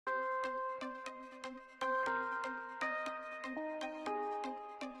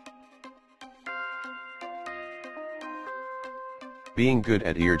being good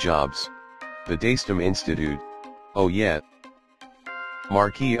at your jobs. The Daystum Institute. Oh yeah.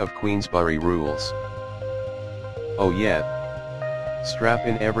 Marquis of Queensbury rules. Oh yeah. Strap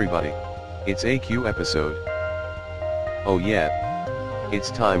in everybody. It's a Q episode. Oh yeah.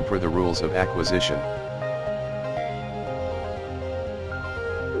 It's time for the rules of acquisition.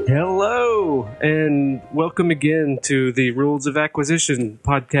 Hello, and welcome again to the Rules of Acquisition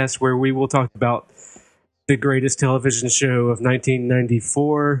podcast, where we will talk about the greatest television show of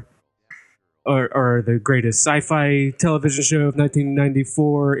 1994, or the greatest sci-fi television show of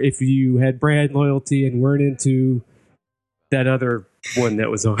 1994, if you had brand loyalty and weren't into that other one that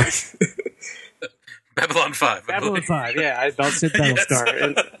was on. Babylon 5. Babylon 5, yeah, I about said Battlestar. Yes.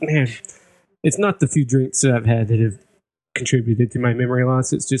 And, man, it's not the few drinks that I've had that have contributed to my memory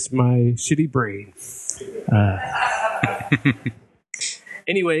loss. It's just my shitty brain.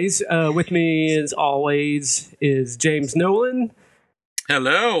 Anyways, with me as always is James Nolan.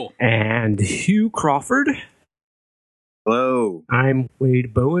 Hello. And Hugh Crawford. Hello. I'm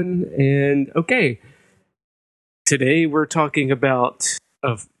Wade Bowen. And okay, today we're talking about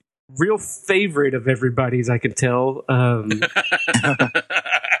a real favorite of everybody's, I can tell. An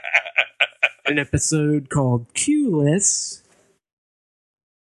episode called Q-less.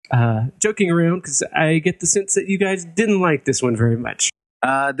 Joking around, because I get the sense that you guys didn't like this one very much.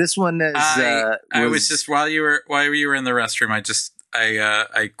 This one is. I was just while you were in the restroom.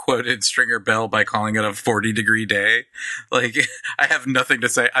 I quoted Stringer Bell by calling it a 40-degree day. Like, I have nothing to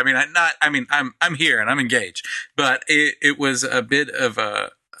say. I'm here and I'm engaged, but it was a bit of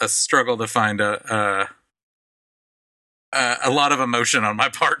a struggle to find a lot of emotion on my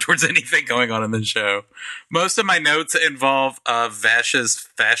part towards anything going on in the show. Most of my notes involve Vash's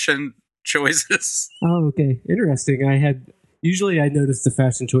fashion choices. Oh, okay. Interesting. Usually I notice the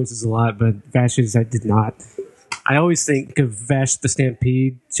fashion choices a lot, but Vash's I did not. I always think of Vash the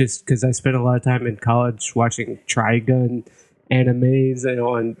Stampede just because I spent a lot of time in college watching Trigun animes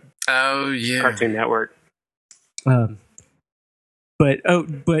on Cartoon Network.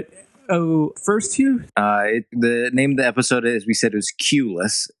 First, Hugh? The name of the episode, as we said, was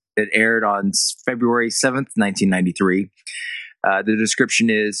Q-less. It aired on February 7th, 1993. The description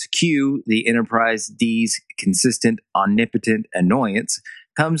is, Q, the Enterprise D's consistent, omnipotent annoyance,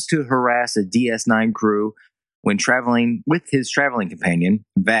 comes to harass a DS9 crew when traveling with his traveling companion,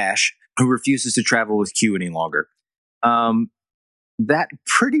 Vash, who refuses to travel with Q any longer. That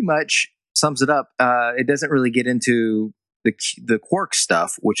pretty much sums it up. It doesn't really get into the Quark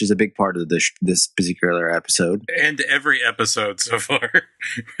stuff, which is a big part of this particular episode. And every episode so far.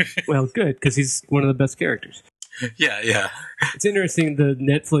 Well, good, because he's one of the best characters. Yeah. It's interesting, the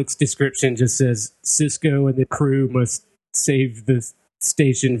Netflix description just says, Cisco and the crew must save the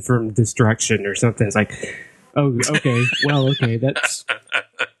station from destruction or something. It's like, oh, okay, well, okay, that's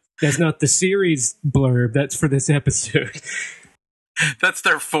not the series blurb, that's for this episode. That's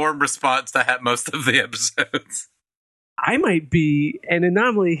their form response to most of the episodes. I might be an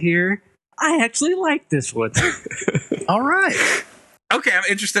anomaly here. I actually like this one. All right. Okay, I'm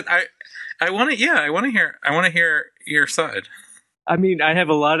interested. I want to hear your side. I mean,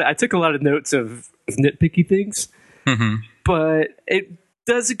 I took a lot of notes of nitpicky things, but it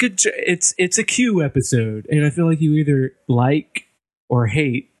does a good job. It's a Q episode, and I feel like you either like or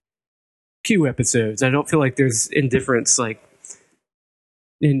hate Q episodes. I don't feel like there's indifference. Like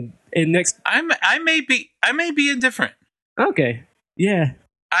in next, I may be indifferent. Okay, yeah.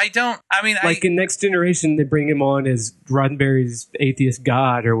 Like in Next Generation, they bring him on as Roddenberry's atheist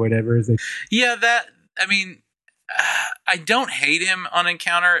god or whatever. I don't hate him on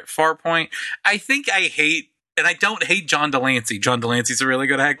Encounter at Farpoint. I don't hate John Delancey. John Delancey's a really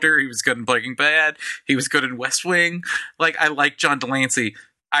good actor. He was good in Breaking Bad. He was good in West Wing. Like, I like John Delancey.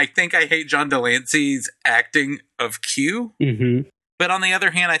 I think I hate John Delancey's acting of Q. Mm-hmm. But on the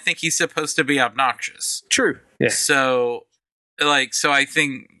other hand, I think he's supposed to be obnoxious. True. Yeah. So I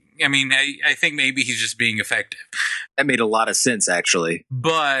think, I think maybe he's just being effective. That made a lot of sense, actually.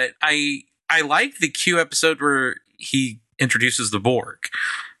 But I like the Q episode where he introduces the Borg.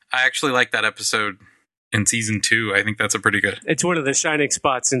 I actually like that episode in season 2. I think that's a pretty good. It's one of the shining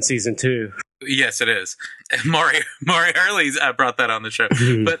spots in season 2. Yes, it is. Maury Hurley's brought that on the show.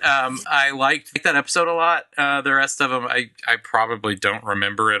 But I liked that episode a lot. The rest of them, I probably don't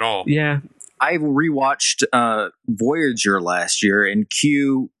remember at all. Yeah. I rewatched Voyager last year, and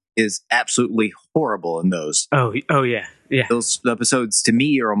Q is absolutely horrible in those. Oh yeah. Yeah. Those episodes, to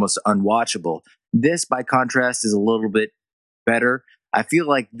me, are almost unwatchable. This, by contrast, is a little bit better. I feel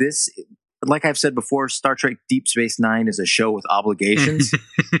like this... Like I've said before, Star Trek Deep Space Nine is a show with obligations.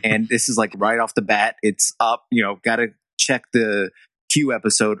 And this is like right off the bat, it's up, got to check the Q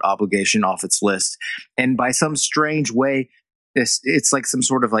episode obligation off its list. And by some strange way, it's like some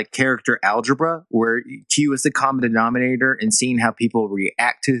sort of like character algebra where Q is the common denominator, and seeing how people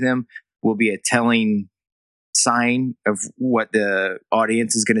react to him will be a telling sign of what the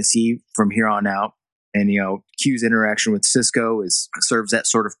audience is going to see from here on out. And, Q's interaction with Sisko serves that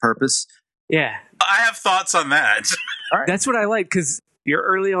sort of purpose. Yeah. I have thoughts on that. All right. That's what I like, because you're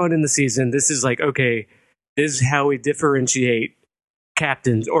early on in the season. This is like, okay, this is how we differentiate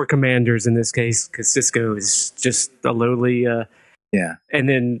captains or commanders in this case, because Sisko is just a lowly... yeah. And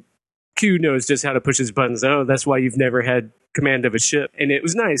then Q knows just how to push his buttons. Oh, that's why you've never had command of a ship. And it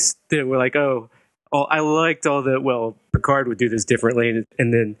was nice that we're like, I liked all the, well, Picard would do this differently.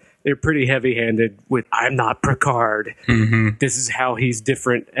 And then they're pretty heavy-handed with, I'm not Picard. Mm-hmm. This is how he's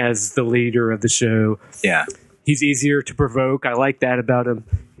different as the leader of the show. Yeah. He's easier to provoke. I like that about him.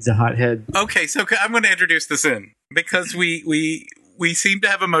 He's a hothead. Okay, so I'm going to introduce this in because we seem to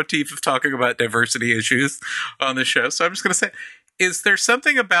have a motif of talking about diversity issues on the show. So I'm just going to say, is there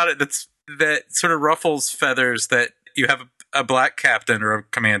something about it that sort of ruffles feathers that you have a black captain or a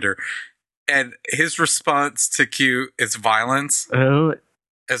commander, and his response to Q is violence,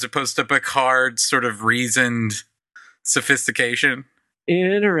 as opposed to Picard's sort of reasoned sophistication?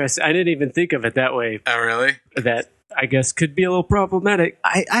 Interesting. I didn't even think of it that way. Oh, really? That, I guess, could be a little problematic.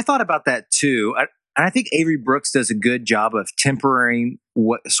 I thought about that too. And I think Avery Brooks does a good job of tempering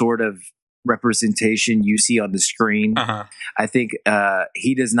what sort of representation you see on the screen. Uh-huh. I think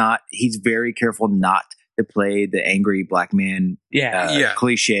he's very careful not to play the angry black man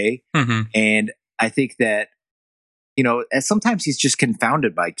cliche. Mm-hmm. And I think that, sometimes he's just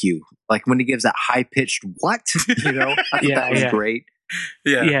confounded by Q. Like when he gives that high-pitched what, I thought that was great.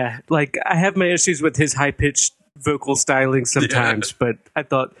 Yeah. Yeah. Like, I have my issues with his high-pitched vocal styling sometimes, but I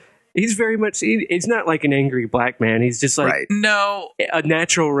thought he's very much, he's not like an angry black man. He's just like no, a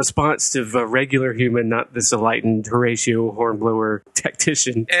natural response to a regular human, not this enlightened Horatio Hornblower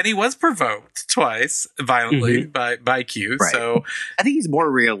tactician. And he was provoked twice violently by Q. Right. So I think he's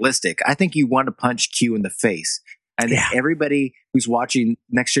more realistic. I think you want to punch Q in the face. I think everybody who's watching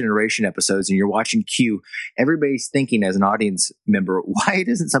Next Generation episodes and you're watching Q, everybody's thinking as an audience member, why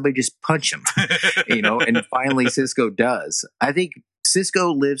doesn't somebody just punch him? And finally Sisko does. I think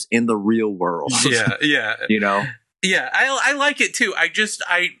Sisko lives in the real world. Yeah. Yeah, I like it too.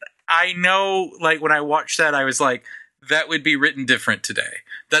 I know, like, when I watched that, I was like, that would be written different today.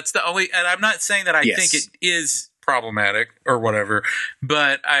 That's the only, and I'm not saying that I think it is problematic or whatever,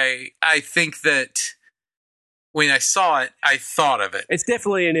 but I think that when I saw it, I thought of it. It's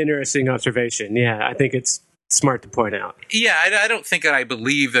definitely an interesting observation. Yeah, I think it's smart to point out. Yeah, I don't think that I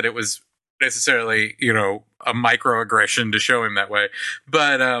believe that it was necessarily, a microaggression to show him that way.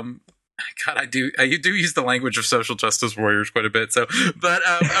 But, God, I do use the language of social justice warriors quite a bit. So, but,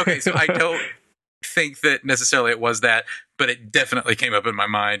 okay, so I don't think that necessarily it was that, but it definitely came up in my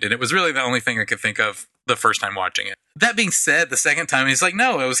mind. And it was really the only thing I could think of the first time watching it. That being said, the second time, he's like,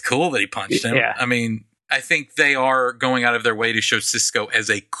 no, it was cool that he punched him. Yeah. I mean, I think they are going out of their way to show Sisko as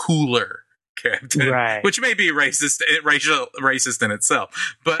a cooler captain, right? Which may be racist in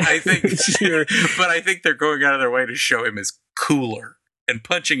itself, but I think, but I think they're going out of their way to show him as cooler, and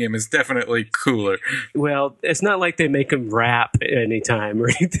punching him is definitely cooler. Well, it's not like they make him rap anytime or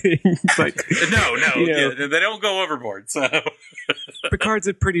anything. Like, no, they don't go overboard. So Picard's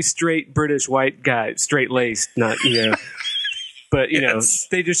a pretty straight British white guy, straight laced, not But,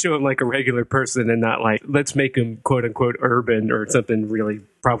 they just show him like a regular person and not like, let's make him quote unquote urban or something really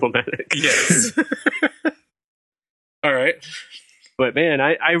problematic. Yes. All right. But man,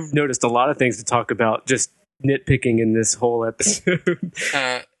 I've noticed a lot of things to talk about just nitpicking in this whole episode.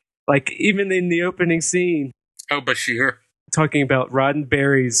 Like even in the opening scene. Oh, Bashir. Talking about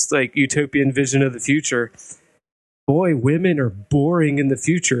Roddenberry's like utopian vision of the future. Boy, women are boring in the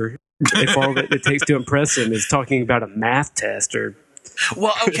future. If all that it takes to impress him is talking about a math test or...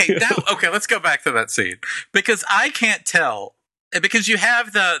 Well, okay, let's go back to that scene. Because I can't tell, because you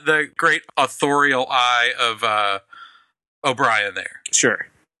have the great authorial eye of O'Brien there. Sure.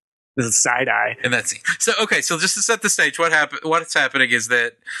 The side eye. In that scene. So, okay, so just to set the stage, what's happening is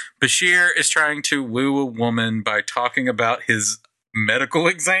that Bashir is trying to woo a woman by talking about his medical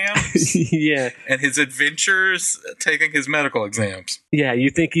exams. Yeah. And his adventures taking his medical exams. Yeah, you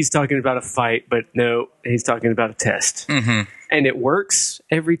think he's talking about a fight, but no, he's talking about a test. Mm-hmm. And it works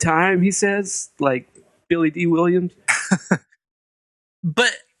every time, he says, like Billy D. Williams.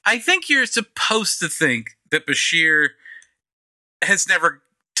 But I think you're supposed to think that Bashir has never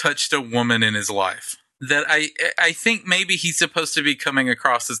touched a woman in his life. That I think maybe he's supposed to be coming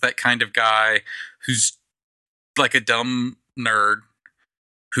across as that kind of guy who's like a dumb nerd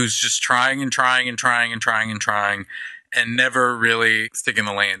who's just trying and trying and trying and trying and trying and never really sticking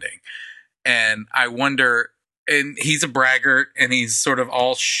the landing. And I wonder, and he's a braggart and he's sort of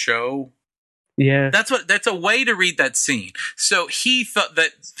all show. Yeah. That's a way to read that scene. So he thought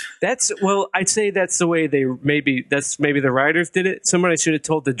well, I'd say that's the way maybe the writers did it. Somebody should have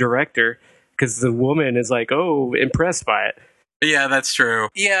told the director, because the woman is like, oh, impressed by it. Yeah, that's true.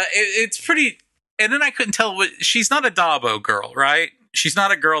 Yeah, it's pretty. And then I couldn't tell she's not a Dabo girl, right? She's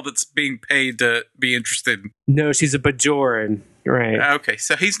not a girl that's being paid to be interested. No, she's a Bajoran, right? Okay,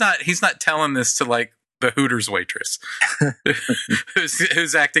 so he's not telling this to like the Hooters waitress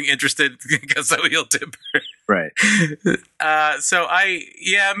who's acting interested because Zoe Timber. Right. So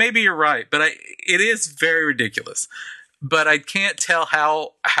maybe you're right, but it is very ridiculous. But I can't tell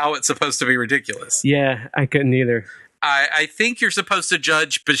how it's supposed to be ridiculous. Yeah, I couldn't either. I think you're supposed to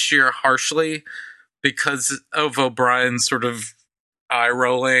judge Bashir harshly because of O'Brien's sort of eye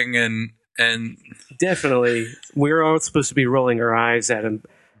rolling and definitely we're all supposed to be rolling our eyes at him.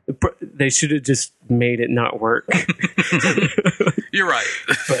 They should have just made it not work. You're right.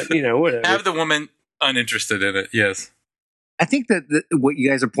 But, whatever. Have the woman uninterested in it, yes. I think that what you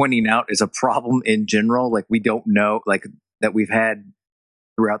guys are pointing out is a problem in general. Like, we don't know, like, that we've had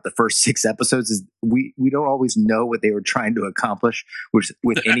throughout the first 6 episodes is we don't always know what they were trying to accomplish with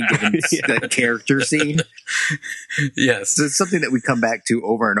any given character scene. Yes. So it's something that we come back to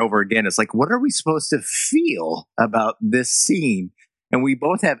over and over again. It's like, what are we supposed to feel about this scene? And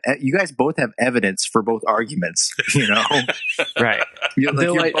you guys both have evidence for both arguments, Right. You're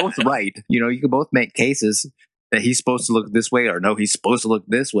both right. You can both make cases that he's supposed to look this way or no, he's supposed to look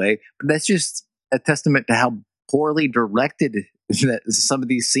this way. But that's just a testament to how poorly directed that some of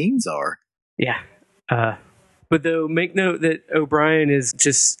these scenes are. Yeah. But though, make note that O'Brien is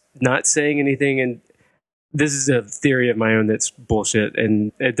just not saying anything. And this is a theory of my own that's bullshit.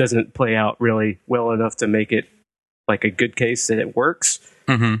 And it doesn't play out really well enough to make it like a good case that it works.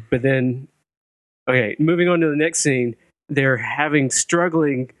 Mm-hmm. But then, okay, moving on to the next scene, they're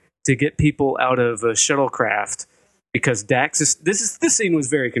struggling to get people out of a shuttlecraft because this scene was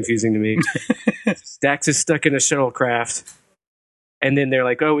very confusing to me. Dax is stuck in a shuttlecraft, and then they're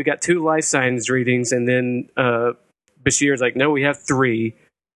like, oh, we got 2 life science readings, and then Bashir's like, no, we have 3,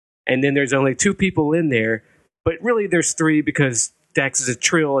 and then there's only 2 people in there, but really there's 3 because Dax is a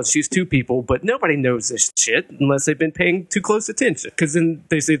trill and she's 2 people, but nobody knows this shit unless they've been paying too close attention. Because then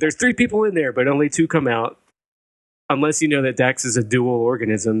they say there's 3 people in there, but only 2 come out. Unless you know that Dax is a dual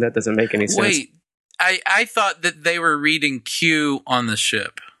organism, that doesn't make any sense. Wait, I thought that they were reading Q on the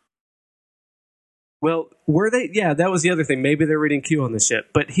ship. Well, were they? Yeah, that was the other thing. Maybe they're reading Q on the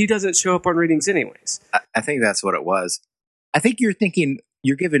ship, but he doesn't show up on readings anyways. I think that's what it was. I think you're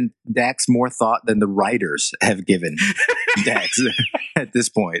giving Dax more thought than the writers have given Dax at this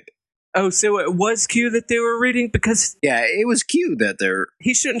point. Oh, so it was Q that they were reading? Because it was Q that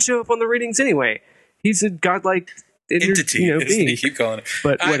he shouldn't show up on the readings anyway. He's a godlike entity, being. You keep calling it.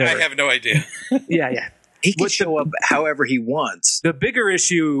 But whatever. I have no idea. Yeah. He can show up however he wants. The bigger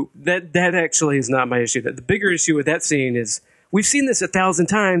issue, that actually is not my issue. The bigger issue with that scene is, we've seen this 1,000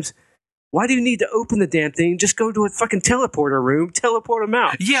 times. Why do you need to open the damn thing? Just go to a fucking teleporter room, teleport them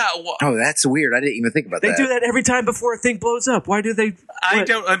out. Yeah. Oh, that's weird. I didn't even think about that. They do that every time before a thing blows up. Why do they? I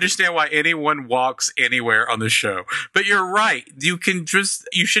don't understand why anyone walks anywhere on the show. But you're right. You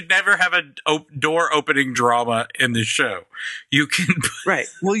should never have a door opening drama in the show. You can. Right.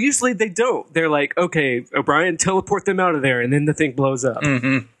 Well, usually they don't. They're like, okay, O'Brien, teleport them out of there, and then the thing blows up.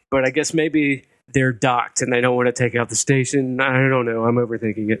 Mm-hmm. But I guess maybe they're docked and they don't want to take out the station. I don't know. I'm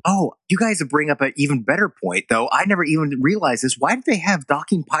overthinking it. Oh, you guys bring up an even better point, though. I never even realized this. Why did they have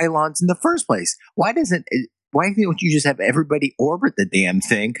docking pylons in the first place? Why don't you just have everybody orbit the damn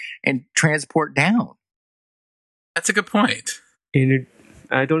thing and transport down? That's a good point.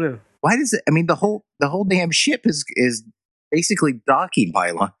 I don't know. Why does it? I mean, the whole damn ship is basically docking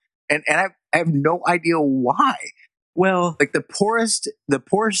pylon, and I have no idea why. Well, like the poorest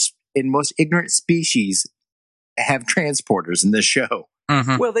and most ignorant species have transporters in this show.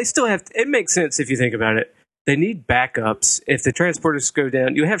 Mm-hmm. Well, they still have. It makes sense if you think about it. They need backups. If the transporters go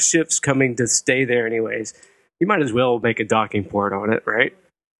down, you have ships coming to stay there anyways. You might as well make a docking port on it, right?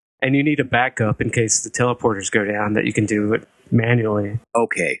 And you need a backup in case the teleporters go down that you can do it manually.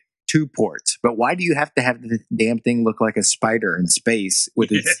 Okay, 2 ports. But why do you have to have the damn thing look like a spider in space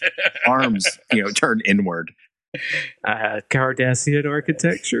with its arms, turned inward? Cardassian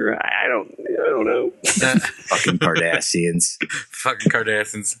architecture. I don't know. Fucking Cardassians. Fucking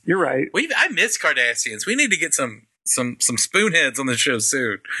Cardassians. You're right. I miss Cardassians. We need to get some spoonheads on the show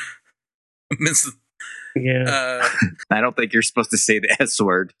soon. Yeah. I don't think you're supposed to say the S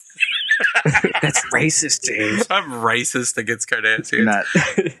word. That's racist, James. I'm racist against Kardashians. You're not.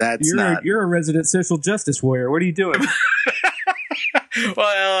 That's not. You're a resident social justice warrior. What are you doing?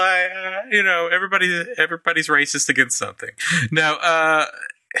 Well, everybody's racist against something. No,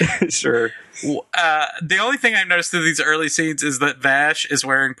 Sure. the only thing I've noticed in these early scenes is that Vash is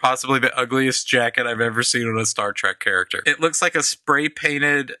wearing possibly the ugliest jacket I've ever seen on a Star Trek character. It looks like a spray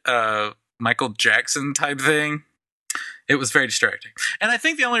painted Michael Jackson type thing. It was very distracting. And I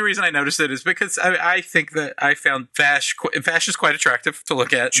think the only reason I noticed it is because I think that I found Vash is quite attractive to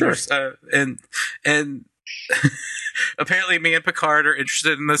look at. Sure. And apparently me and Picard are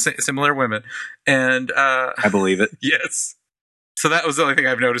interested in the similar women. And I believe it. yes. So that was the only thing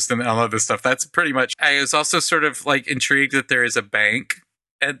I've noticed in all of this stuff. That's pretty much. I was also sort of like intrigued that there is a bank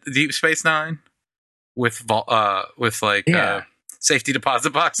at Deep Space Nine with safety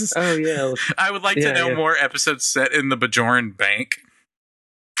deposit boxes. Oh yeah. I would like to know more episodes set in the Bajoran Bank.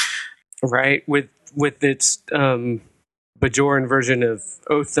 Right, with its Bajoran version of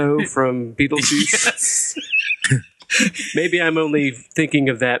Otho from Beetlejuice. Yes. Maybe I'm only thinking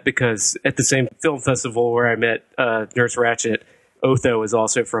of that because at the same film festival where I met Nurse Ratched, Otho is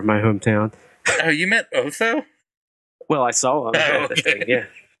also from my hometown. Oh, you met Otho? Well, I saw him at the thing, yeah.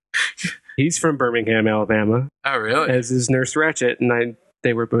 He's from Birmingham, Alabama. Oh, really? As is Nurse Ratched, and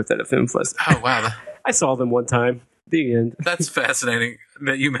they were both at a film festival. Oh, wow. I saw them one time. The end. That's fascinating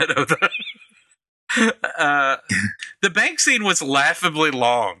that you met Otho. The bank scene was laughably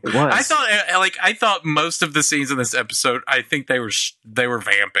long. It was. I thought most of the scenes in this episode, I think they were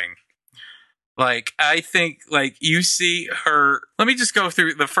vamping. Like, I think, like, you see her. Let me just go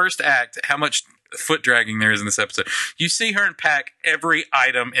through the first act. How much foot dragging there is in this episode. You see her unpack every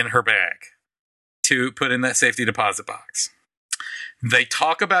item in her bag to put in that safety deposit box. They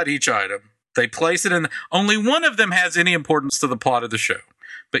talk about each item. They place it in. Only one of them has any importance to the plot of the show.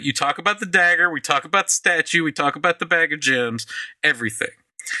 But you talk about the dagger, we talk about the statue, we talk about the bag of gems, everything.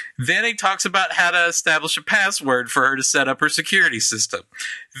 Then he talks about how to establish a password for her to set up her security system.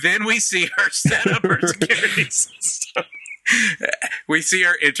 Then we see her set up her security system. We see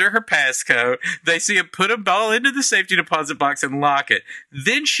her enter her passcode. They see her put them all into the safety deposit box and lock it.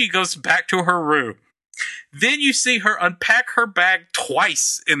 Then she goes back to her room. Then you see her unpack her bag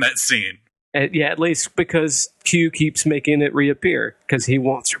twice in that scene. At least because Q keeps making it reappear because he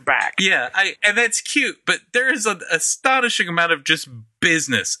wants her back. Yeah, and that's cute, but there is an astonishing amount of just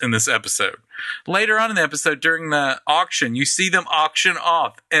business in this episode. Later on in the episode, during the auction, you see them auction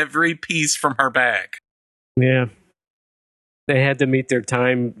off every piece from her bag. Yeah. They had to meet their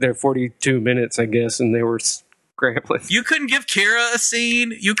time, their 42 minutes, I guess, and they were scrambling. You couldn't give Kira a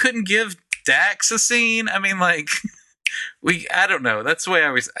scene. You couldn't give Dax a scene. I mean, like, I don't know. That's the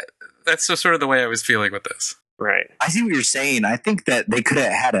way that's sort of the way I was feeling with this. Right. I see what you're saying. I think that they could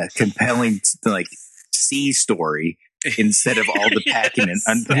have had a compelling, like, sea story instead of all the packing and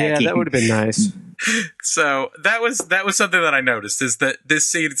unpacking. Yeah, that would have been nice. So that was something that I noticed, is that this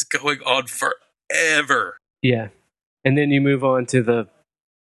scene is going on forever. Yeah. And then you move on to the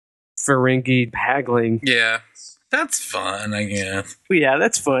Ferengi haggling. Yeah. That's fun, I guess. Yeah,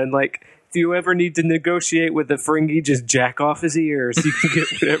 that's fun. Like, if you ever need to negotiate with a Ferengi, just jack off his ears. You can get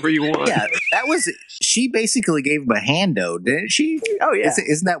whatever you want. Yeah, she basically gave him a hando, didn't she? Oh, yeah.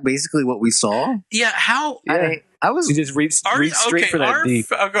 Isn't that basically what we saw? Yeah, how? Yeah. I was. You just reach straight for that deep.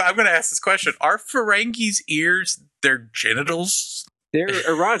 I'm going to ask this question. Are Ferengi's ears their genitals? They're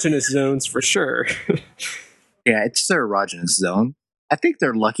erogenous zones for sure. Yeah, it's their erogenous zone. I think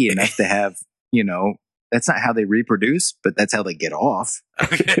they're lucky enough to have, that's not how they reproduce, but that's how they get off.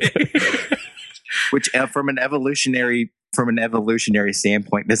 Okay. Which, from an evolutionary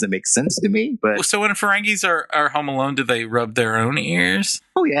standpoint, doesn't make sense to me. But so when Ferengis are home alone, do they rub their own ears?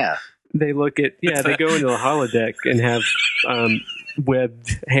 Oh yeah, they look at they go into the holodeck and have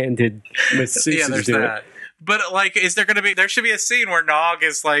webbed-handed masseuses. Yeah, there's that. But like, there should be a scene where Nog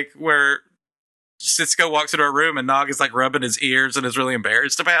is like where Sisko walks into a room and Nog is like rubbing his ears and is really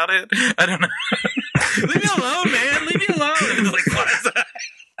embarrassed about it. I don't know. Leave me alone, man. Leave me alone. It's like, what is that?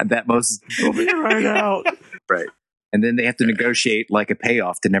 We'll be right out. Right. And then they have to negotiate like a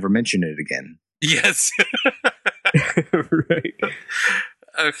payoff to never mention it again. Yes. Right.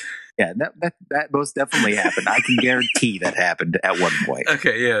 Okay. Yeah, that most definitely happened. I can guarantee that happened at one point.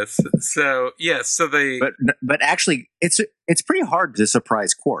 Okay, yes. So they But actually it's pretty hard to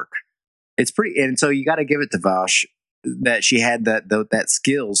surprise Quark. And so you got to give it to Vash that she had that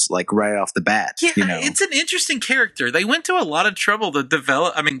skills like right off the bat. Yeah, it's an interesting character. They went to a lot of trouble to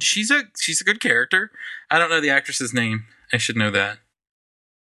develop. I mean, she's a good character. I don't know the actress's name. I should know that.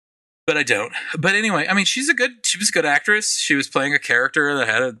 but I don't. But anyway, I mean, she was a good actress. She was playing a character that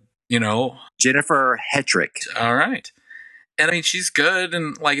had Jennifer Hetrick. all right. And I mean, she's good,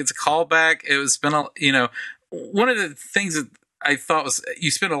 and like it's a callback. It was been one of the things that I thought was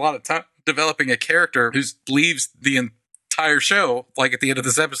you spend a lot of time developing a character who leaves the entire show like at the end of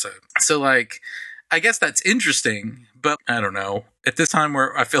this episode. So like, I guess that's interesting, but I don't know. At this time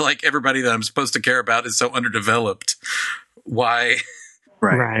where I feel like everybody that I'm supposed to care about is so underdeveloped, why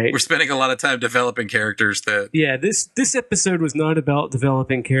Right. we're spending a lot of time developing characters that Yeah, this episode was not about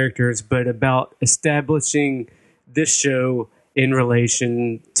developing characters, but about establishing this show in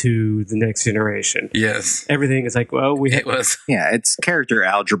relation to the next generation. yes, Everything is like, well, it was. Yeah, it's character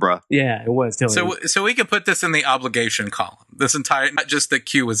algebra. Yeah, it was. So we can put this in the obligation column. This entire, not just that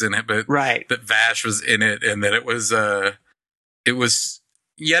Q was in it, but right. that Vash was in it, and that it was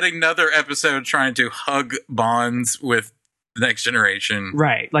yet another episode trying to hug bonds with the next generation.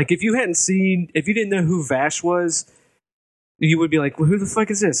 Right. Like if you didn't know who Vash was, you would be like, well, who the fuck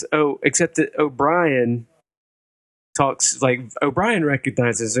is this? Oh, except that O'Brien O'Brien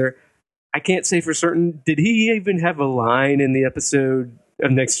recognizes her. I can't say for certain. Did he even have a line in the episode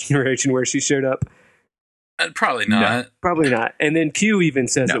of Next Generation where she showed up? Probably not. Probably not. And then Q even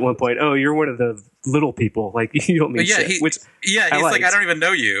says at one point, "Oh, you're one of the little people. Like you don't mean shit." He's like, "I don't even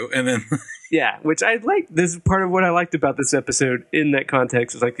know you." And then yeah, which I like. This is part of what I liked about this episode in that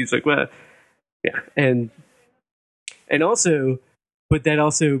context. Is like he's like, well, yeah, and also, but that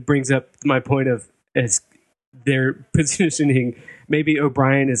also brings up my point of as they're positioning maybe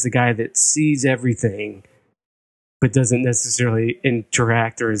O'Brien is the guy that sees everything, but doesn't necessarily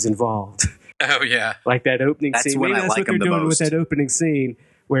interact or is involved. Oh yeah, like that opening That's scene. when Maybe I that's like what him they're the doing most. with that opening scene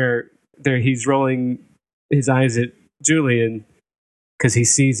where he's rolling his eyes at Julian because he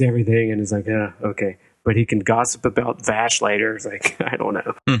sees everything and is like, "Yeah, okay," but he can gossip about Vash later. It's like, I don't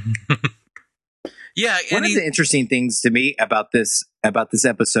know. yeah. One of the interesting things to me about this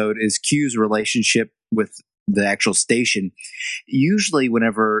episode is Q's relationship with the actual station. Usually,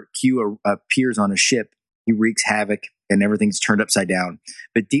 whenever Q appears on a ship, he wreaks havoc and everything's turned upside down.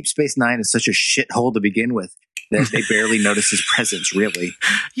 But Deep Space Nine is such a shithole to begin with that they barely notice his presence. Really,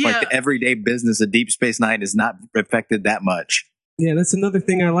 yeah. like the everyday business of Deep Space Nine is not affected that much. Yeah, that's another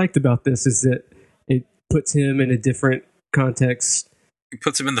thing I liked about this is that it puts him in a different context. It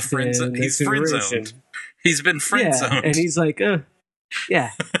puts him in the friend zone. than He's Next friend Generation. zoned. He's been friend zoned. Yeah, and he's like,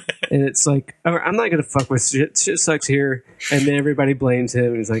 yeah. And it's like, oh, I'm not going to fuck with shit. Shit sucks here. And then everybody blames him.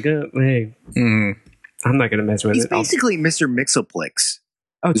 And he's like, oh, hey, I'm not going to mess with He's it. basically Mr. Mixoplex,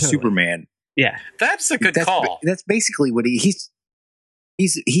 the totally. Superman. Yeah. That's a good that's, call. That's basically what he's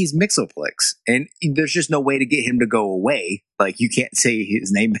Mixoplex, and there's just no way to get him to go away. Like you can't say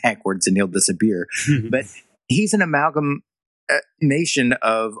his name backwards and he'll disappear. But he's an amalgamation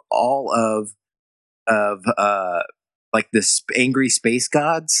of all of like the angry space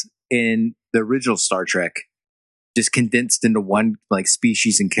gods in the original Star Trek, just condensed into one like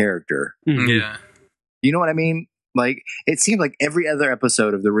species and character. Yeah. You know what I mean? Like, it seemed like every other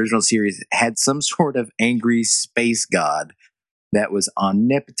episode of the original series had some sort of angry space god that was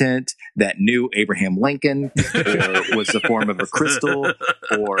omnipotent, that knew Abraham Lincoln, or was the form of a crystal,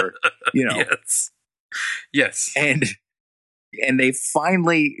 or, you know. Yes. And they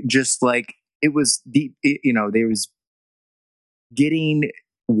finally just like, it was deep, there was getting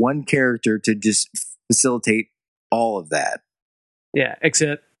one character to just facilitate all of that. Yeah,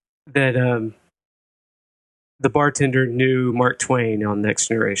 except that the bartender knew Mark Twain on Next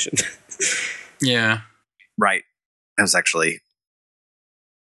Generation. Yeah. Right. That was actually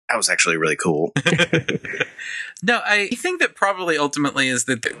really cool. No, I think that probably ultimately is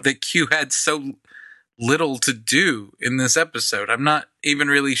that Q had so little to do in this episode. I'm not even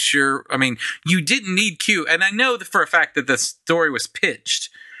really sure. I mean, you didn't need Q, and I know that for a fact that the story was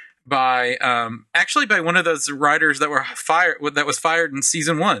pitched by actually by one of those writers that was fired in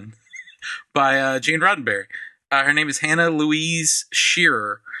season 1 by Gene Roddenberry. Her name is Hannah Louise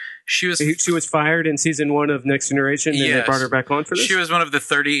Shearer. She was fired in season 1 of Next Generation, and they brought her back on for this. She was one of the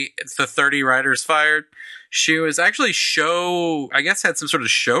 30 writers fired. She was actually had some sort of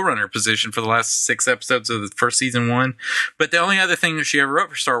showrunner position for the last 6 episodes of the first season 1. But the only other thing that she ever wrote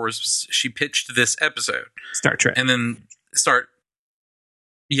for Star Wars was she pitched this episode. Star Trek. And then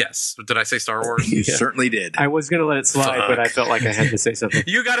Yes. Did I say Star Wars? You certainly did. I was going to let it slide, but I felt like I had to say something.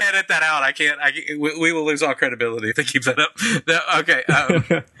 You got to edit that out. I can't. We will lose all credibility if they keep that up. Okay.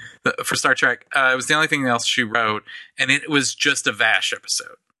 For Star Trek, it was the only thing else she wrote, and it was just a Vash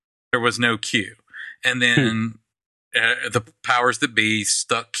episode. There was no Q. And then the powers that be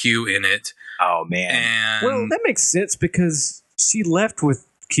stuck Q in it. Oh, man. And well, that makes sense because she left with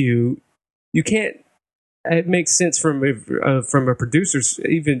Q, you can't. It makes sense from a producer's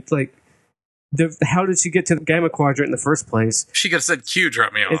even like. How did she get to the Gamma Quadrant in the first place? She could have said, Q,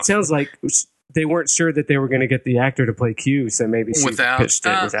 drop me off. It sounds like they weren't sure that they were going to get the actor to play Q, so maybe she pitched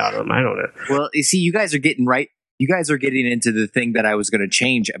it without him. I don't know. Well, you see, you guys are getting right. You guys are getting into the thing that I was going to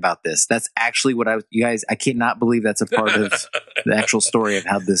change about this. That's actually what I cannot believe that's a part of the actual story of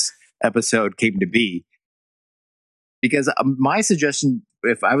how this episode came to be. Because my suggestion,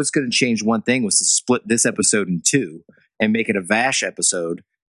 if I was going to change one thing, was to split this episode in two and make it a Vash episode.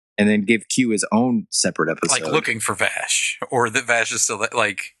 And then give Q his own separate episode. Like looking for Vash. Or that Vash is still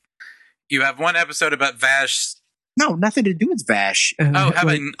like... You have one episode about Vash... No, nothing to do with Vash. No,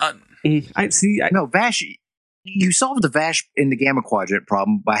 Vash... You solved the Vash in the Gamma Quadrant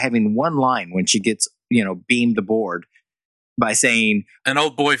problem by having one line when she gets, beamed aboard by saying... An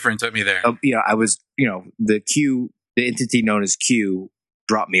old boyfriend took me there. I was, the entity known as Q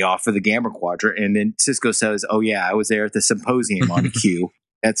dropped me off for the Gamma Quadrant. And then Cisco says, oh yeah, I was there at the symposium on Q.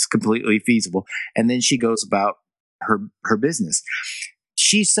 That's completely feasible. And then she goes about her business.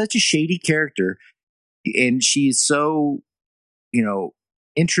 She's such a shady character, and she's so,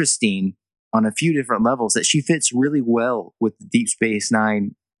 interesting on a few different levels that she fits really well with the Deep Space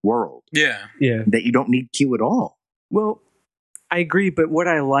Nine world. Yeah. That you don't need Q at all. Well, I agree, but what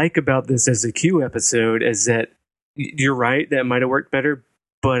I like about this as a Q episode is that you're right, that might have worked better,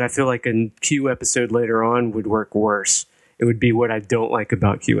 but I feel like a Q episode later on would work worse. It would be what I don't like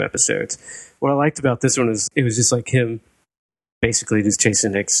about Q episodes. What I liked about this one is it was just like him basically just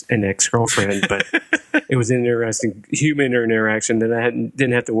chasing an ex-girlfriend, but it was an interesting human interaction that I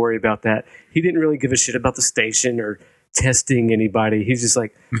didn't have to worry about that. He didn't really give a shit about the station or testing anybody. He's just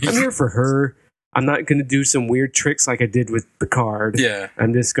like, I'm here for her. I'm not going to do some weird tricks like I did with Picard. Yeah.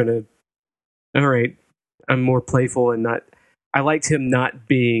 I'm just going to, all right, I'm more playful and not, I liked him not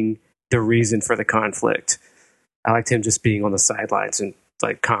being the reason for the conflict. I liked him just being on the sidelines and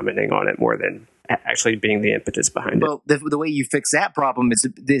like commenting on it more than actually being the impetus behind it. Well, the way you fix that problem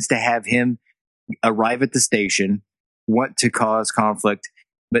is to have him arrive at the station, want to cause conflict,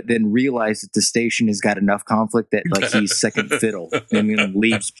 but then realize that the station has got enough conflict that like he's second fiddle and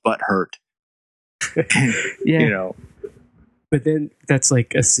leaves butthurt. Yeah. But then that's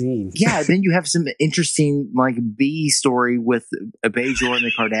like a scene. Yeah, then you have some interesting like B story with a Bajor and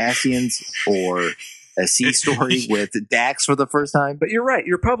the Cardassians, or a C story with Dax for the first time. But you're right.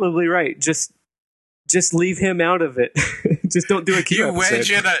 You're probably right. Just leave him out of it. Just don't do a Q episode.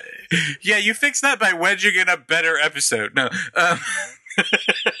 You fix that by wedging in a better episode. No.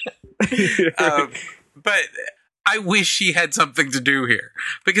 But I wish he had something to do here.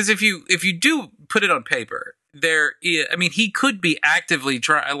 Because if you do put it on paper, he could be actively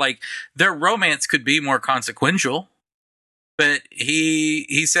trying, like, their romance could be more consequential. But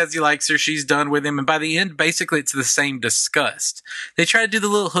he says he likes her, she's done with him, and by the end, basically it's the same disgust. They try to do the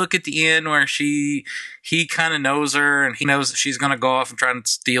little hook at the end where he kind of knows her, and he knows that she's going to go off and try and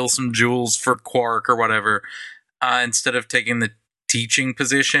steal some jewels for Quark or whatever, instead of taking the teaching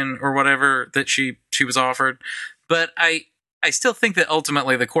position or whatever that she was offered. But I still think that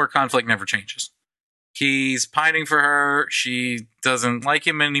ultimately the core conflict never changes. He's pining for her, she doesn't like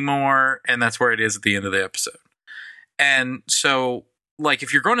him anymore, and that's where it is at the end of the episode. And so, like,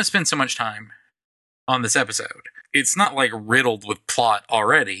 if you're going to spend so much time on this episode, it's not like riddled with plot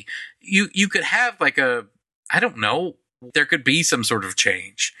already. You could have like I don't know, there could be some sort of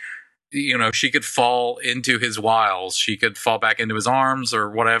change. She could fall into his wiles. She could fall back into his arms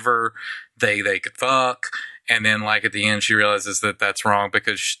or whatever. They could fuck. And then, like, at the end, she realizes that that's wrong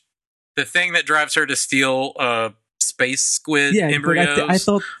because the thing that drives her to steal space squid embryos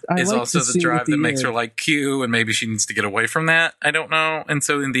is also the drive that makes her like Q, and maybe she needs to get away from that. I don't know. And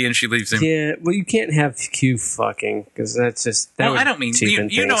so in the end, she leaves him. Yeah, well, you can't have Q fucking because that's just. I don't mean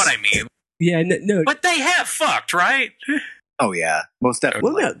you know what I mean. Yeah, no. But they have fucked, right? Oh yeah, most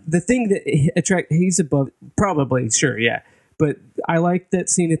definitely. Well, no, the thing that he's above, probably, sure, yeah. But I like that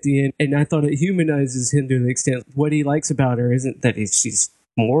scene at the end, and I thought it humanizes him to an extent. What he likes about her isn't that she's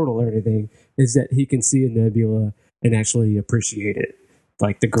mortal or anything, is that he can see a nebula and actually appreciate it,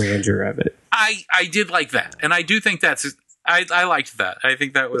 like the grandeur of it. I did like that, and I do think I liked that. I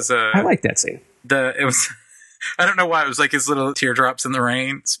think that was I like that scene. It was. I don't know why it was like his little teardrops in the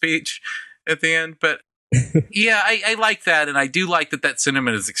rain speech at the end, but yeah, I like that, and I do like that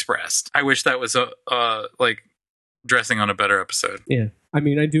sentiment is expressed. I wish that was like dressing on a better episode. Yeah. I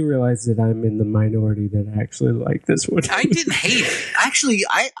mean, I do realize that I'm in the minority that actually like this one. I didn't hate it. Actually,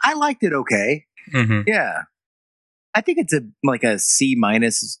 I liked it okay. Mm-hmm. Yeah. I think it's a C-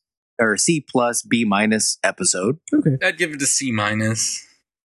 or C+, B- episode. Okay. I'd give it a C-.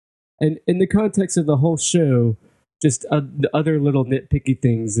 And in the context of the whole show, just the other little nitpicky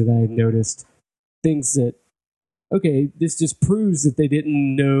things that I noticed, things that, okay, this just proves that they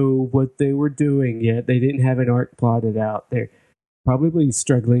didn't know what they were doing yet. They didn't have an arc plotted out. They're probably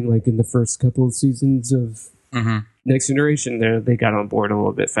struggling, like in the first couple of seasons of Next Generation. They got on board a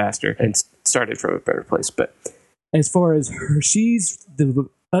little bit faster and started from a better place. But as far as her, she's the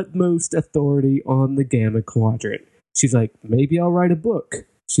utmost authority on the Gamma Quadrant. She's like, maybe I'll write a book,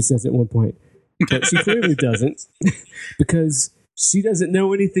 she says at one point. But she clearly doesn't, because she doesn't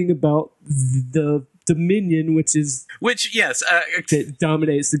know anything about the Dominion, which that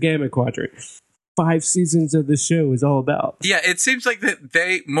dominates the Gamma Quadrant. 5 seasons of the show is all about. Yeah, it seems like that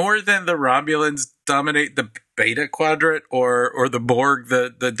they, more than the Romulans, dominate the Beta Quadrant or the Borg,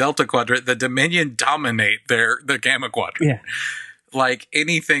 the Delta Quadrant. The Dominion dominate the Gamma Quadrant. Yeah. Like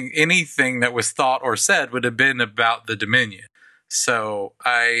anything that was thought or said would have been about the Dominion. So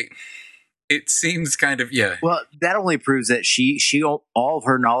it seems kind of, yeah. Well, that only proves that she all of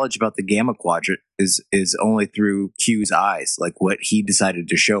her knowledge about the Gamma Quadrant is only through Q's eyes, like what he decided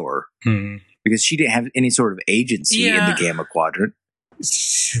to show her. Because she didn't have any sort of agency in the Gamma Quadrant.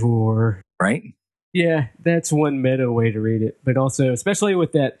 Sure. Right? Yeah, that's one meta way to read it. But also, especially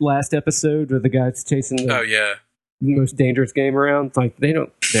with that last episode where the guy's chasing the most dangerous game around, like, they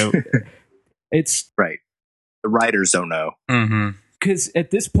don't know. It's right. The writers don't know. Because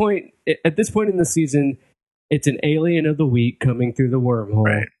at this point in the season, it's an alien of the week coming through the wormhole.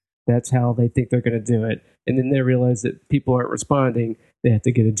 Right. That's how they think they're going to do it. And then they realize that people aren't responding. They have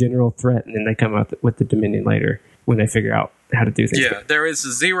to get a general threat, and then they come out with the Dominion later when they figure out how to do things. Yeah, there is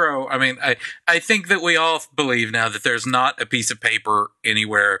zero. I mean, I think that we all believe now that there's not a piece of paper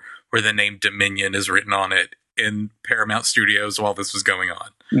anywhere where the name Dominion is written on it in Paramount Studios while this was going on.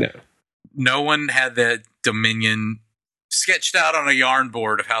 No one had that Dominion sketched out on a yarn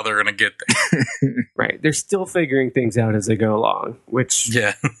board of how they're going to get there. Right. They're still figuring things out as they go along, which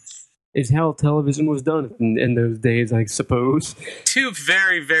is how television was done in those days, I suppose. 2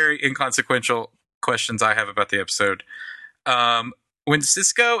 very, very inconsequential questions I have about the episode. When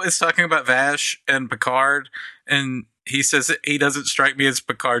Sisko is talking about Vash and Picard, and he says that he doesn't strike me as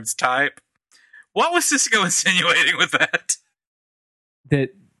Picard's type, what was Sisko insinuating with that? That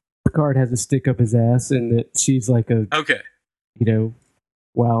Picard has a stick up his ass, and that she's like a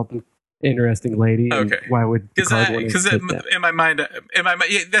wild, interesting lady. Okay, and why would Picard want to fit that? In my mind,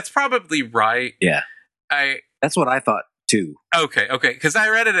 that's probably right. Yeah, that's what I thought too. Okay, because I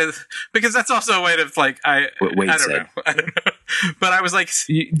read it because that's also a way to like I don't know, but I was like,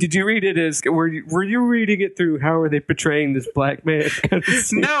 did you read it as were you reading it through how are they portraying this black man?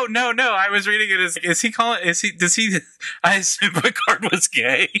 No. I was reading it as I assume Picard was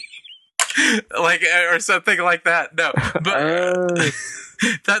gay. Like or something like that. No, but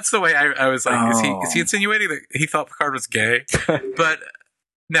that's the way I was like. Is he insinuating that he thought Picard was gay? But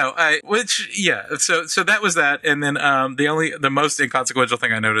no, So that was that, and then the most inconsequential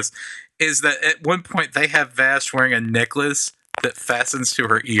thing I noticed is that at one point they have Vash wearing a necklace that fastens to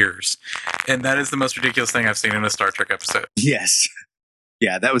her ears, and that is the most ridiculous thing I've seen in a Star Trek episode. Yes,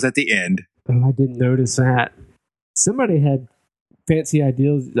 yeah, that was at the end. Oh, I didn't notice that. Somebody had fancy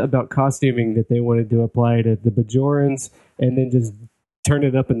ideas about costuming that they wanted to apply to the Bajorans, and then just turn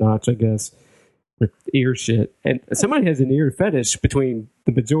it up a notch, I guess, with ear shit. And somebody has an ear fetish between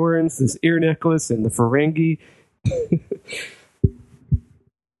the Bajorans, this ear necklace, and the Ferengi.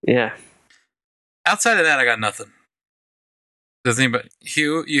 Yeah. Outside of that, I got nothing. Does anybody?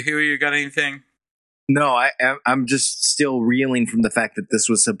 Hugh, you got anything? No, I'm just still reeling from the fact that this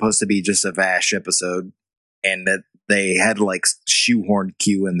was supposed to be just a Vash episode, and that they had like shoehorned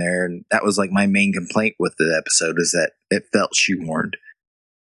Q in there, and that was like my main complaint with the episode is that it felt shoehorned.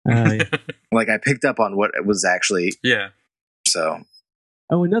 Like I picked up on what it was actually. Yeah. So.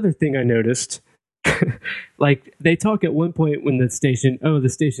 Oh, another thing I noticed, like they talk at one point when the station's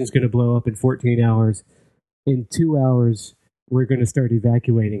going to blow up in 14 hours. In 2 hours, we're going to start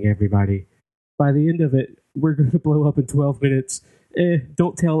evacuating everybody. By the end of it, we're going to blow up in 12 minutes.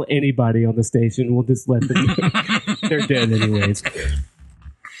 Don't tell anybody on the station. We'll just let them know. They're dead anyways.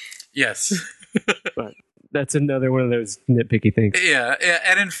 Yes. But that's another one of those nitpicky things. Yeah,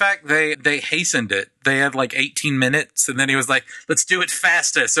 and in fact, they hastened it. They had like 18 minutes, and then he was like, let's do it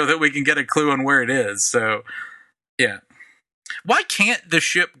faster so that we can get a clue on where it is. So, yeah. Why can't the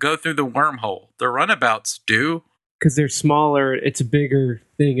ship go through the wormhole? The runabouts do. Because they're smaller. It's a bigger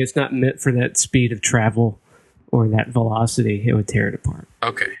thing. It's not meant for that speed of travel or that velocity. It would tear it apart.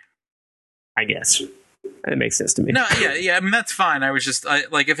 Okay. I guess. That makes sense to me. No, yeah. I mean, that's fine. I was just,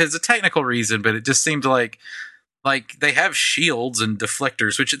 like, if it's a technical reason, but it just seemed like Like, they have shields and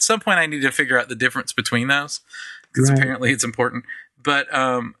deflectors, which at some point I need to figure out the difference between those, because Right. apparently it's important. But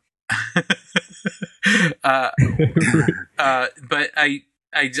but I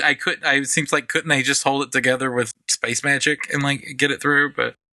could. It seems like couldn't they just hold it together with space magic and like get it through?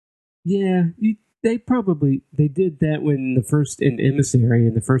 But Yeah, they did that when in Emissary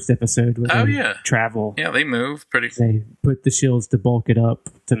in the first episode. When Oh, they yeah. travel. yeah, they move pretty. They put the shields to bulk it up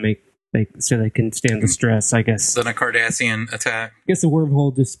to make so they can stand the stress. I guess. Than a Cardassian attack. I guess the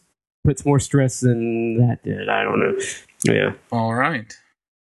wormhole just puts more stress than that did. I don't know. Yeah. All right.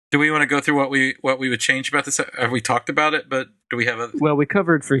 Do we want to go through what we would change about this? Have we talked about it? But do we have a? Well, we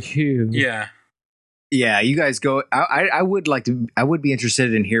covered for Hugh. Yeah. Yeah, you guys go. I would like to. I would be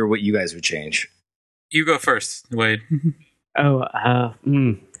interested in hear what you guys would change. You go first, Wade. Oh,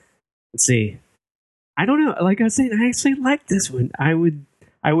 let's see. I don't know. Like I was saying, I actually like this one. I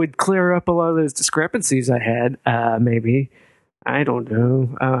would clear up a lot of those discrepancies I had. Maybe. I don't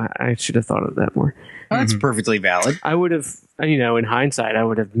know. I should have thought of that more. That's Mhm. perfectly valid. I would have, in hindsight, I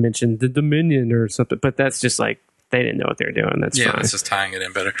would have mentioned the Dominion or something. But that's just like they didn't know what they were doing. That's Yeah, fine. it's just tying it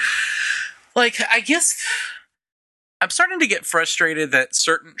in better. Like, I guess I'm starting to get frustrated that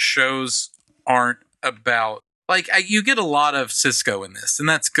certain shows aren't about. Like, you get a lot of Cisco in this, and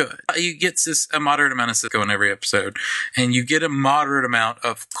that's good. You get a moderate amount of Cisco in every episode, and you get a moderate amount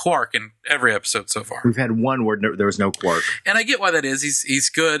of Quark in every episode so far. We've had one where there was no Quark. And I get why that is. He's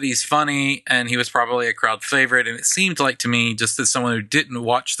good, he's funny, and he was probably a crowd favorite. And it seemed like to me, just as someone who didn't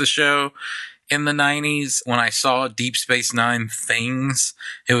watch the show in the 90s, when I saw Deep Space Nine things,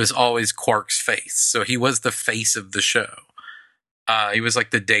 it was always Quark's face. So he was the face of the show. He was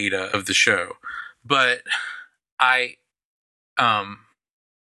like the Data of the show. But I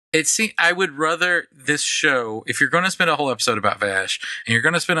would rather this show, if you're going to spend a whole episode about Vash and you're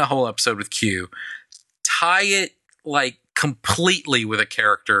going to spend a whole episode with Q, tie it like completely with a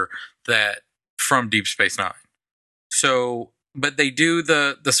character that from Deep Space Nine. So, but they do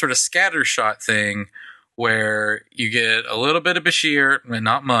the sort of scatter shot thing where you get a little bit of Bashir, and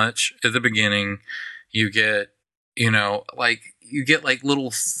not much at the beginning. You get, you get like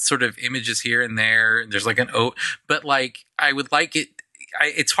little sort of images here and there. There's like but like I would like it.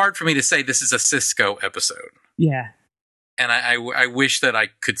 It's hard for me to say this is a Cisco episode, Yeah. and I wish that I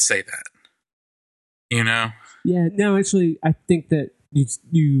could say that. Yeah. No, actually, I think that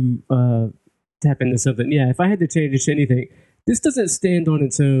you tap into something. Yeah. If I had to change anything, this doesn't stand on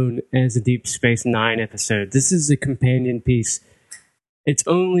its own as a Deep Space Nine episode. This is a companion piece. It's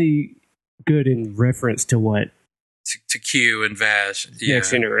only good in reference to what to Q and Vash. Yeah.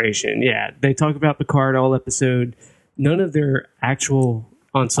 Next Generation. Yeah, they talk about Picard all episode. None of their actual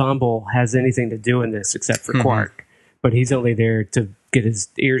ensemble has anything to do in this except for Quark, but he's only there to get his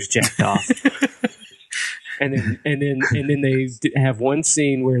ears jacked off. and then they have one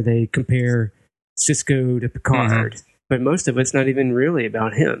scene where they compare Cisco to Picard, but most of it's not even really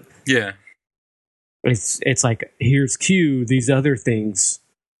about him. Yeah. It's like, here's Q, these other things.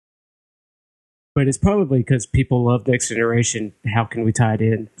 But it's probably because people love Next Generation. How can we tie it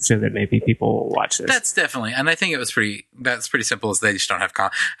in so that maybe people will watch this? That's definitely, and I think that's pretty simple, as they just don't have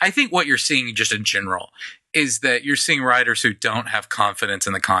I think what you're seeing just in general is that you're seeing writers who don't have confidence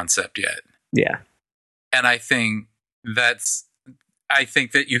in the concept yet. Yeah. And I think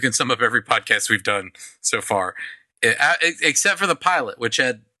that you can sum up every podcast we've done so far, except for the pilot, which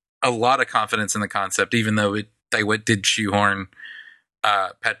had a lot of confidence in the concept, even though they did shoehorn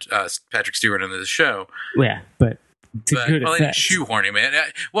Patrick Stewart into the show. Yeah, but to good they didn't effect. shoehorn him in.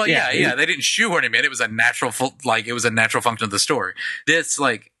 They didn't shoehorn him in. It was a natural, function of the story. This,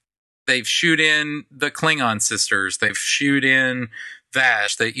 like, they've shoot in the Klingon sisters. They've shoot in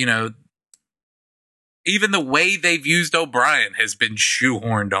Vash. Even the way they've used O'Brien has been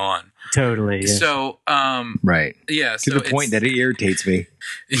shoehorned on. Totally. Yeah. So, Right. yeah. To the point that it irritates me.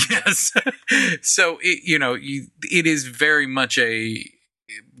 Yes. So it is very much they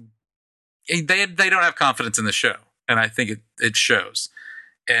don't have confidence in the show, and I think it shows.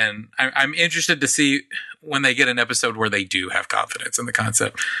 And I'm interested to see when they get an episode where they do have confidence in the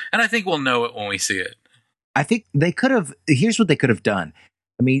concept, and I think we'll know it when we see it. I think they could have. Here's what they could have done.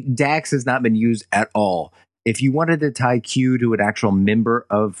 I mean, Dax has not been used at all. If you wanted to tie Q to an actual member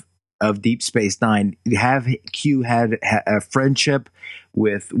of Deep Space Nine, have Q had a friendship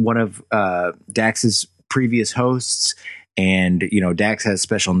with one of Dax's previous hosts, and Dax has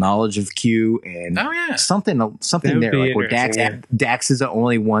special knowledge of Q, and something there, like where Dax is the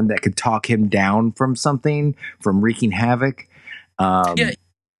only one that could talk him down from something, from wreaking havoc.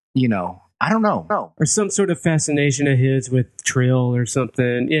 I don't know. No. Or some sort of fascination of his with Trill or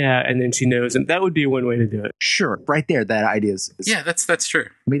something. Yeah, and then she knows him. That would be one way to do it. Sure. Right there, that idea is... Yeah, that's true.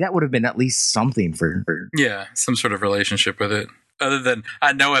 I mean, that would have been at least something for her. Yeah, some sort of relationship with it. Other than,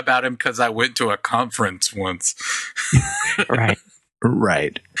 I know about him because I went to a conference once. Right.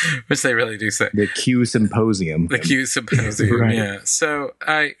 Right. Which they really do say. The Q Symposium. The Q Symposium, Right. yeah. So,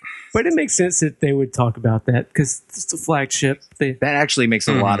 But it makes sense that they would talk about that because it's the flagship. That actually makes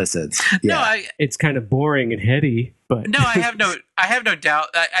a lot of sense. Yeah. It's kind of boring and heady, but I have no doubt.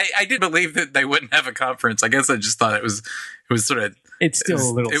 I did believe that they wouldn't have a conference. I guess I just thought it was sort of... it's still a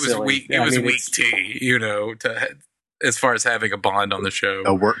little It was silly. weak. It was weak tea, as far as having a bond on the show.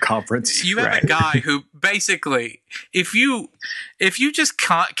 A work conference. You have a guy who basically, if you just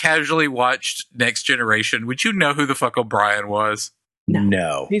casually watched Next Generation, would you know who the fuck O'Brien was?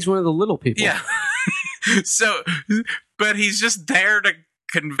 No. He's one of the little people. Yeah. So, but he's just there to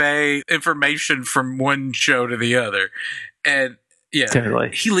convey information from one show to the other. And yeah, Totally.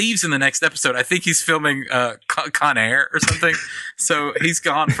 he leaves in the next episode. I think he's filming Con Air or something. So he's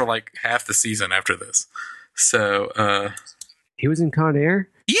gone for like half the season after this. So He was in Con Air?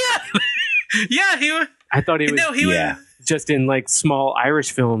 yeah. Yeah, he was. I thought he was Yeah. just in like small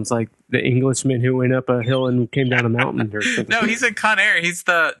Irish films like The Englishman Who Went Up a Hill and Came Down a Mountain or something. No, he's in Con Air. He's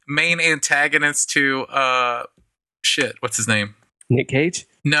the main antagonist to what's his name? Nick Cage?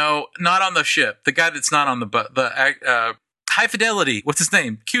 No, not on the ship. The guy that's not on the High Fidelity. What's his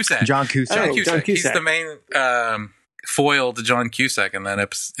name? Cusack. John Cusack. Oh, John He's Cusack. the main foil to John Cusack in that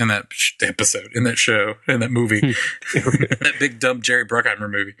episode, in that show, in that movie, that big dumb Jerry Bruckheimer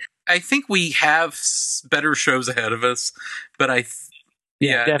movie. I think we have better shows ahead of us, but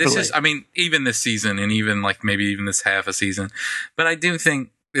Yeah, this definitely. is, I mean, even this season and even like maybe even this half a season, but I do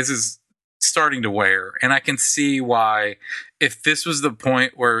think this is starting to wear, and I can see why, if this was the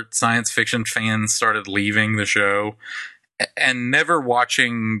point where science fiction fans started leaving the show and never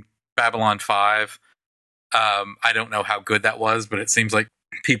watching Babylon 5, I don't know how good that was, but it seems like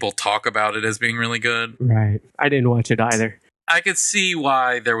people talk about it as being really good. Right. I didn't watch it either. I could see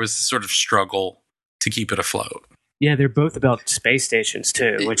why there was a sort of struggle to keep it afloat. Yeah, they're both about space stations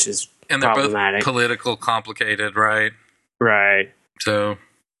too, which is And they're both problematic. political, complicated, right? Right. So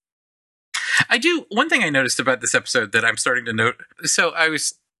one thing I noticed about this episode that I'm starting to note. So I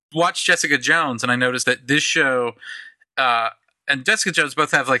watched Jessica Jones, and I noticed that this show, and Jessica Jones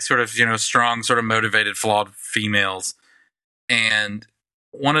both have like sort of, strong, sort of motivated, flawed females. And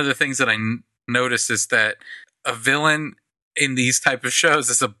one of the things that I noticed is that a villain in these type of shows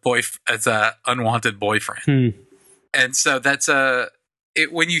is a unwanted boyfriend. And so that's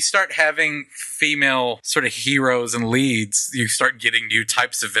when you start having female sort of heroes and leads, you start getting new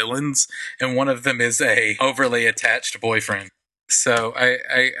types of villains, and one of them is a overly attached boyfriend. So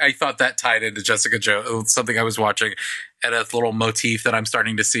I thought that tied into Jessica Jones, something I was watching, at a little motif that I'm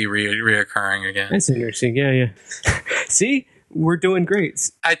starting to see reoccurring again. That's interesting. Yeah. See, we're doing great.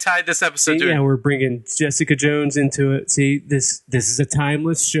 I tied this episode to Yeah, we're bringing Jessica Jones into it. See, this is a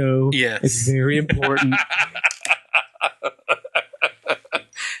timeless show. Yes. It's very important.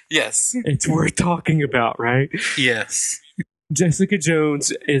 Yes. It's worth talking about, right? Yes. Jessica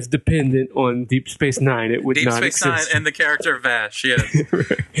Jones is dependent on Deep Space Nine. It would Deep not Space Nine exist. and the character of Vash, yes.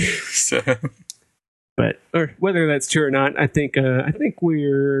 So But whether that's true or not, I think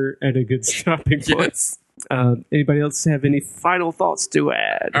we're at a good stopping point. yes. Anybody else have any final thoughts to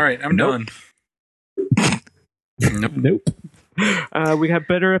add? All right, I'm done. Nope. Nope. We have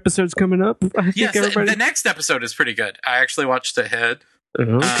better episodes coming up. I think Yes, everybody. the next episode is pretty good. I actually watched ahead. Oh,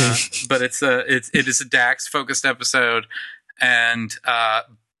 okay. But it is a Dax focused episode, and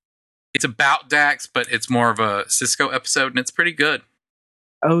it's about Dax, but it's more of a Cisco episode, and it's pretty good.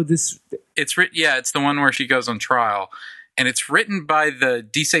 Oh, this. It's the one where she goes on trial, and it's written by the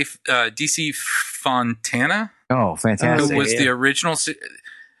DC Fontana, Oh, fantastic. who was yeah. the original.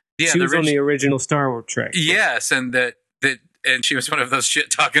 Yeah, She was on the original Star Wars track. yes, and and she was one of those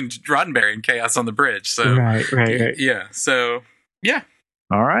shit talking Roddenberry in Chaos on the Bridge. So Right. yeah, so yeah,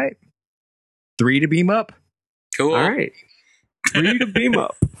 All right. 3 to beam up. cool. All right. 3 to beam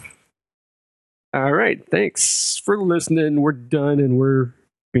up. All right. Thanks for listening. We're done and we're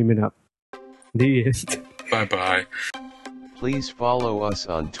beaming up. The end. Bye bye. Please follow us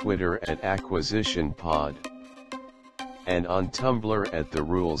on Twitter at AcquisitionPod and on Tumblr at the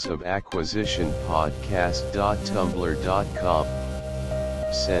Rules of Acquisition Podcast.tumblr.com.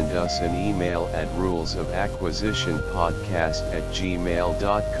 Send us an email at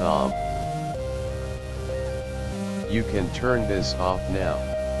rulesofacquisitionpodcast@gmail.com. You can turn this off now.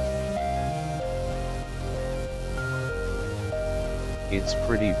 It's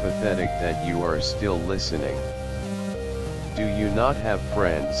pretty pathetic that you are still listening. Do you not have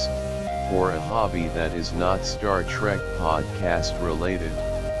friends, or a hobby that is not Star Trek podcast related?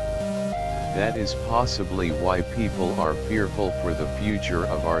 That is possibly why people are fearful for the future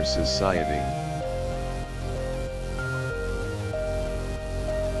of our society.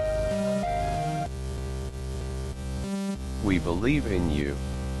 We believe in you.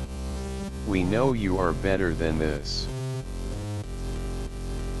 We know you are better than this.